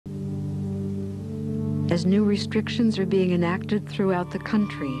As new restrictions are being enacted throughout the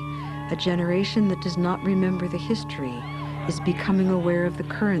country, a generation that does not remember the history is becoming aware of the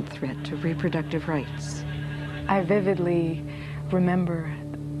current threat to reproductive rights. I vividly remember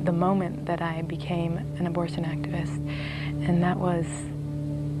the moment that I became an abortion activist, and that was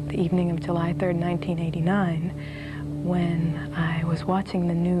the evening of July 3rd, 1989, when I was watching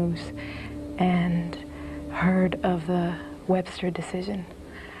the news and heard of the Webster decision.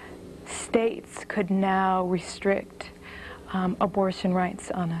 States could now restrict abortion rights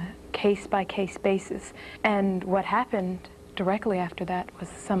on a case-by-case basis. And what happened directly after that was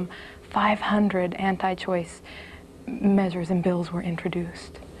some 500 anti-choice measures and bills were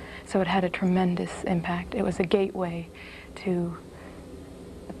introduced. So it had a tremendous impact. It was a gateway to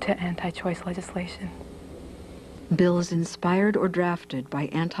anti-choice legislation. Bills inspired or drafted by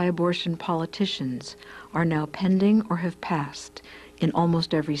anti-abortion politicians are now pending or have passed in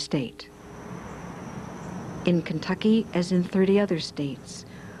almost every state. In Kentucky, as in 30 other states,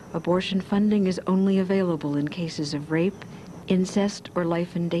 abortion funding is only available in cases of rape, incest, or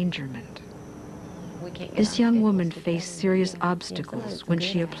life endangerment. This young woman faced serious obstacles when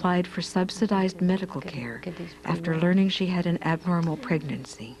she applied for subsidized medical care after learning she had an abnormal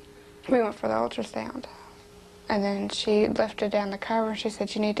pregnancy. We went for the ultrasound, and then she lifted down the cover. She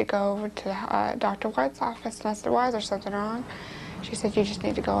said, "You need to go over to Dr. White's office." And I said, "Why, is there something wrong?" She said, "You just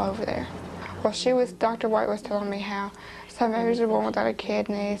need to go over there." Well, Dr. White was telling me how some babies were born without a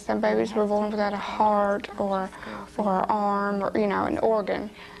kidney, some babies were born without a heart or an arm or, you know, an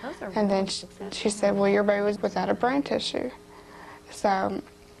organ. And then she said, "Well, your baby was without a brain tissue." So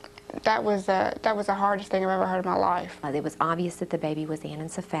that was the hardest thing I've ever heard in my life. It was obvious that the baby was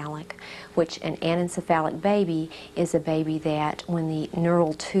anencephalic, which an anencephalic baby is a baby that when the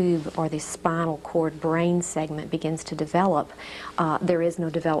neural tube or the spinal cord brain segment begins to develop, there is no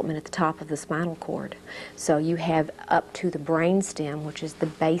development at the top of the spinal cord. So you have up to the brain stem, which is the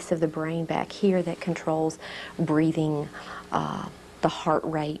base of the brain back here that controls breathing, the heart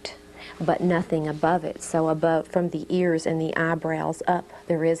rate, but nothing above it. So above, from the ears and the eyebrows up,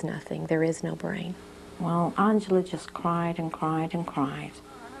 there is nothing. There is no brain. Well, Angela just cried and cried and cried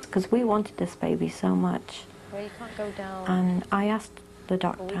because we wanted this baby so much. Well, you can't go down. And I asked the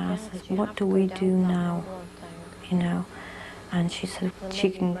doctor, I said, "What do we do now?" You know, and she said she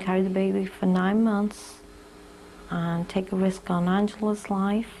can carry the baby for 9 months and take a risk on Angela's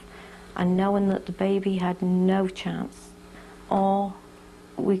life, and knowing that the baby had no chance, or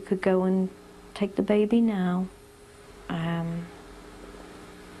we could go and take the baby now and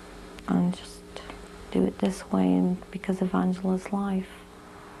just do it this way, and because of Angela's life.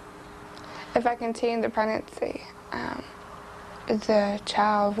 If I continued the pregnancy, the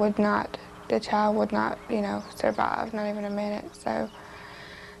child would not, you know, survive, not even a minute. So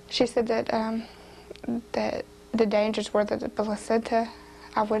she said that that the dangers were that the placenta,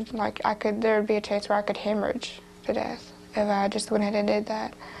 there would be a chance where I could hemorrhage to death if I just went ahead and did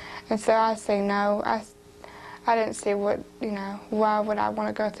that. And so I say no. I didn't see what, you know, why would I want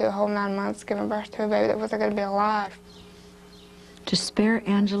to go through a whole 9 months giving birth to a baby that wasn't going to be alive. To spare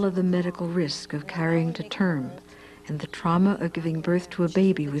Angela the medical risk of carrying to term and the trauma of giving birth to a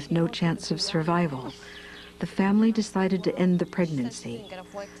baby with no chance of survival, the family decided to end the pregnancy.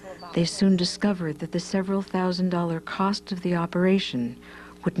 They soon discovered that the several $1,000 cost of the operation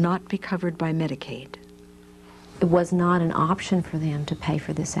would not be covered by Medicaid. It was not an option for them to pay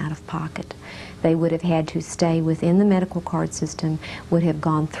for this out of pocket. They would have had to stay within the medical card system, would have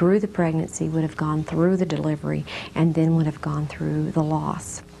gone through the pregnancy, would have gone through the delivery, and then would have gone through the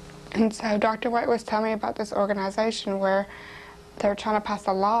loss. And so Dr. White was telling me about this organization where they were trying to pass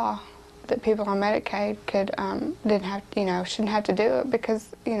a law that people on Medicaid shouldn't have to do it because,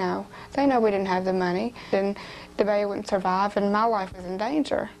 you know, they know we didn't have the money and the baby wouldn't survive and my life was in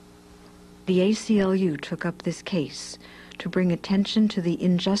danger. The ACLU took up this case to bring attention to the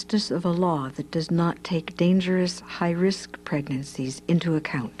injustice of a law that does not take dangerous, high-risk pregnancies into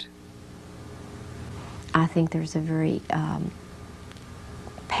account. I think there's a very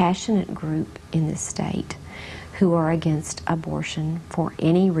passionate group in this state who are against abortion for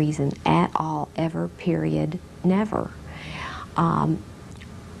any reason at all, ever, period, never.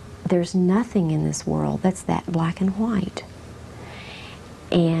 There's nothing in this world that's that black and white.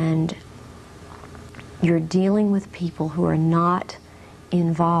 And you're dealing with people who are not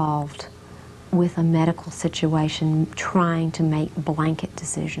involved with a medical situation trying to make blanket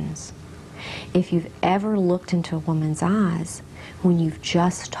decisions. If you've ever looked into a woman's eyes when you've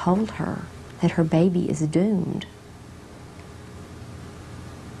just told her that her baby is doomed,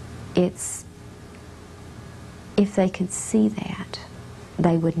 if they could see that,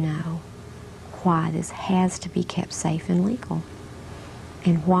 they would know why this has to be kept safe and legal,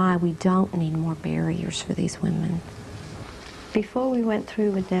 and why we don't need more barriers for these women. Before we went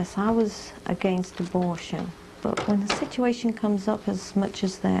through with this, I was against abortion. But when the situation comes up as much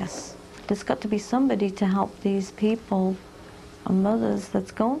as this, there's got to be somebody to help these people, mothers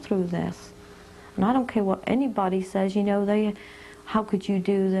that's going through this. And I don't care what anybody says, you know, how could you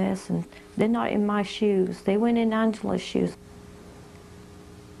do this? And they're not in my shoes. They went in Angela's shoes.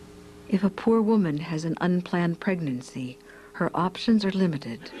 If a poor woman has an unplanned pregnancy, her options are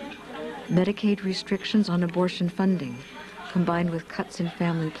limited. Medicaid restrictions on abortion funding, combined with cuts in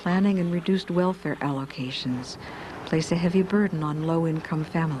family planning and reduced welfare allocations, place a heavy burden on low-income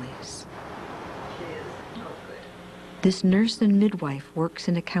families. This nurse and midwife works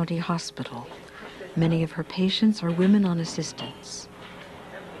in a county hospital. Many of her patients are women on assistance.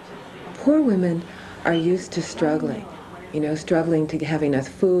 Poor women are used to struggling, struggling to have enough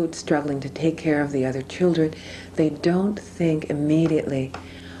food, struggling to take care of the other children. They don't think immediately,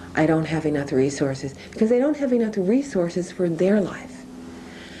 I don't have enough resources, because they don't have enough resources for their life.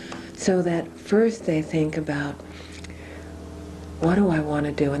 So that first they think about, what do I want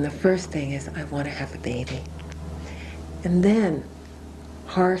to do? And the first thing is, I want to have a baby. And then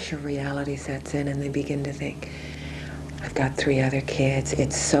harsher reality sets in and they begin to think, I've got 3 other kids,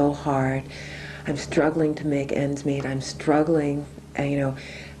 it's so hard, I'm struggling to make ends meet, I'm struggling,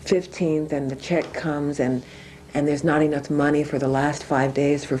 15th and the check comes and there's not enough money for the last 5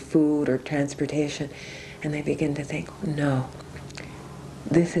 days for food or transportation. And they begin to think, no,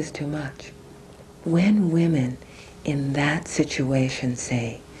 this is too much. When women in that situation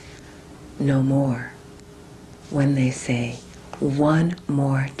say, no more, when they say, one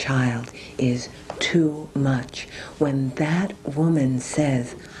more child is too much, when that woman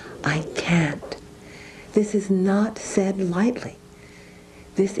says, I can't, this is not said lightly.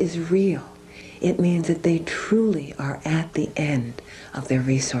 This is real. It means that they truly are at the end of their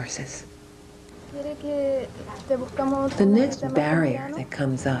resources. The next barrier that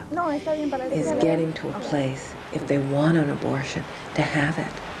comes up is getting to a place, if they want an abortion, to have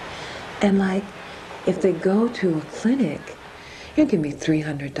it. And like, if they go to a clinic, it can be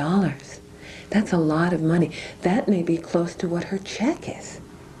 $300. That's a lot of money. That may be close to what her check is,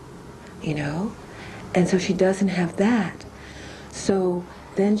 And so she doesn't have that. So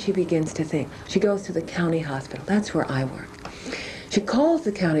then she begins to think. She goes to the county hospital. That's where I work. She calls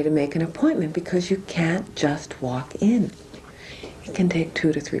the county to make an appointment because you can't just walk in. It can take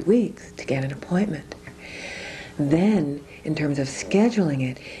 2 to 3 weeks to get an appointment. Then, in terms of scheduling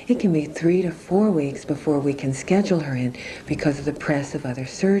it, it can be 3 to 4 weeks before we can schedule her in because of the press of other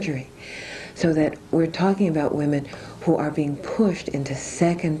surgery. So that we're talking about women who are being pushed into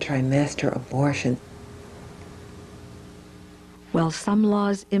second trimester abortion. While some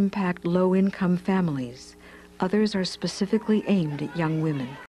laws impact low-income families, others are specifically aimed at young women.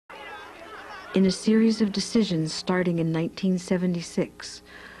 In a series of decisions starting in 1976,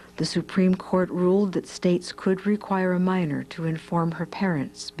 the Supreme Court ruled that states could require a minor to inform her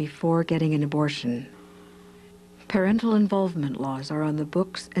parents before getting an abortion. Parental involvement laws are on the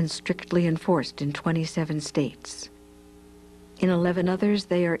books and strictly enforced in 27 states. In 11 others,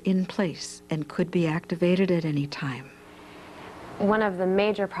 they are in place and could be activated at any time. One of the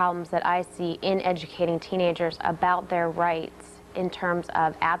major problems that I see in educating teenagers about their rights in terms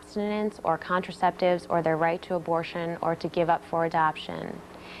of abstinence or contraceptives or their right to abortion or to give up for adoption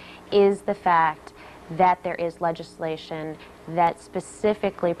is the fact that there is legislation that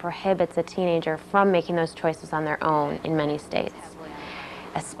specifically prohibits a teenager from making those choices on their own in many states.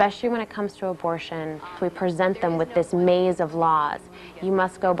 Especially when it comes to abortion, we present them with this maze of laws. You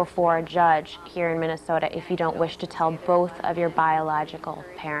must go before a judge here in Minnesota if you don't wish to tell both of your biological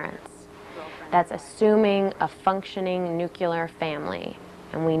parents. That's assuming a functioning nuclear family,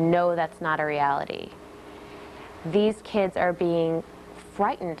 and we know that's not a reality. These kids are being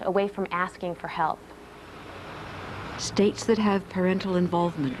frightened away from asking for help. States that have parental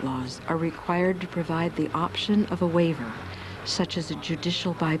involvement laws are required to provide the option of a waiver, such as a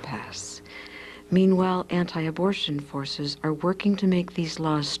judicial bypass. Meanwhile, anti-abortion forces are working to make these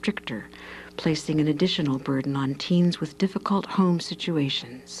laws stricter, placing an additional burden on teens with difficult home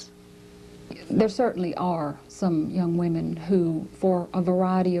situations. There certainly are some young women who, for a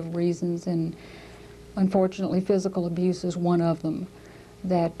variety of reasons, and unfortunately physical abuse is one of them,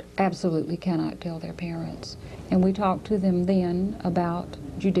 that absolutely cannot tell their parents. And we talk to them then about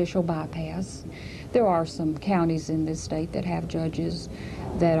judicial bypass. There are some counties in this state that have judges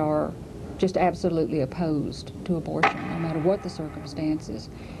that are just absolutely opposed to abortion, no matter what the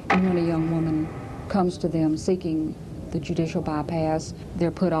circumstances. And when a young woman comes to them seeking the judicial bypass, they're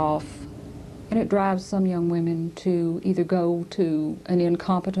put off And it drives some young women to either go to an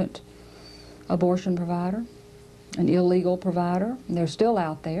incompetent abortion provider, an illegal provider, and they're still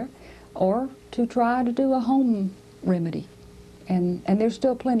out there, or to try to do a home remedy. And there's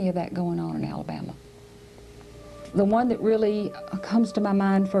still plenty of that going on in Alabama. The one that really comes to my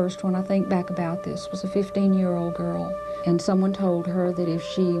mind first when I think back about this was a 15-year-old girl, and someone told her that if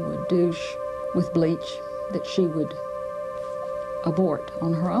she would douche with bleach, that she would abort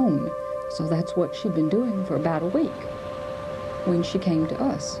on her own. So that's what she'd been doing for about a week when she came to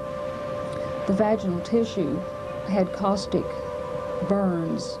us. The vaginal tissue had caustic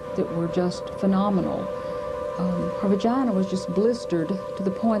burns that were just phenomenal. Her vagina was just blistered to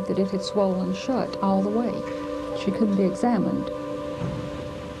the point that it had swollen shut all the way. She couldn't be examined.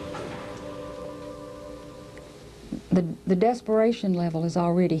 The desperation level is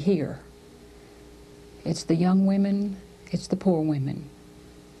already here. It's the young women, it's the poor women.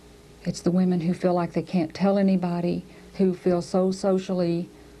 It's the women who feel like they can't tell anybody, who feel so socially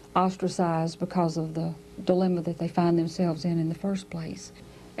ostracized because of the dilemma that they find themselves in the first place.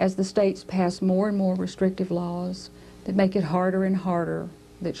 As the states pass more and more restrictive laws that make it harder and harder,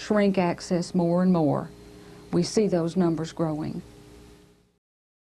 that shrink access more and more, we see those numbers growing.